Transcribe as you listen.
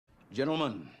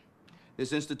Gentlemen,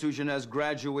 this institution has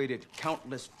graduated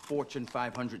countless Fortune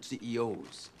 500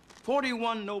 CEOs,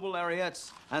 41 Nobel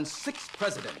laureates, and 6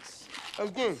 presidents.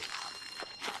 Again,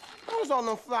 what was all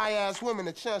them fly-ass women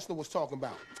the chancellor was talking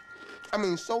about? I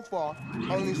mean, so far,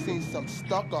 I only seen some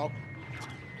stuck-up,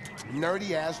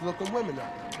 nerdy-ass looking women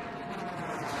out there.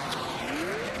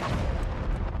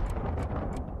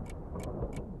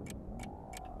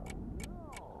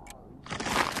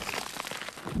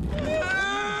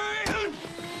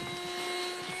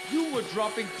 You were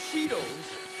dropping Cheetos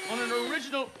on an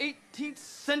original 18th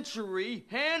century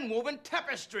hand-woven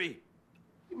tapestry.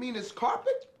 You mean it's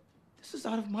carpet? This is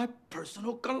out of my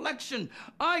personal collection.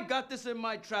 I got this in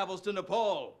my travels to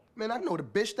Nepal. Man, I know the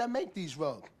bitch that make these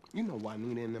rugs. You know why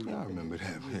Nina and them. I remember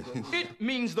that, man. It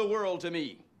means the world to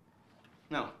me.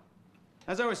 Now,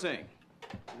 as I was saying,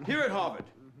 here at Harvard,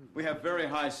 we have very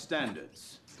high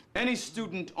standards. Any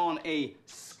student on a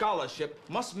scholarship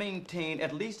must maintain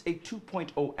at least a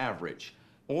 2.0 average,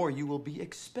 or you will be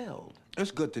expelled.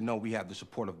 It's good to know we have the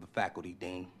support of the faculty,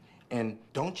 Dean. And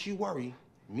don't you worry,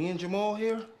 me and Jamal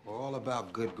here, we're all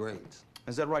about good grades.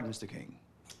 Is that right, Mr. King?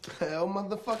 Hell,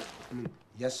 motherfucker. I mean,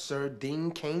 yes, sir,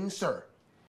 Dean Kane, sir.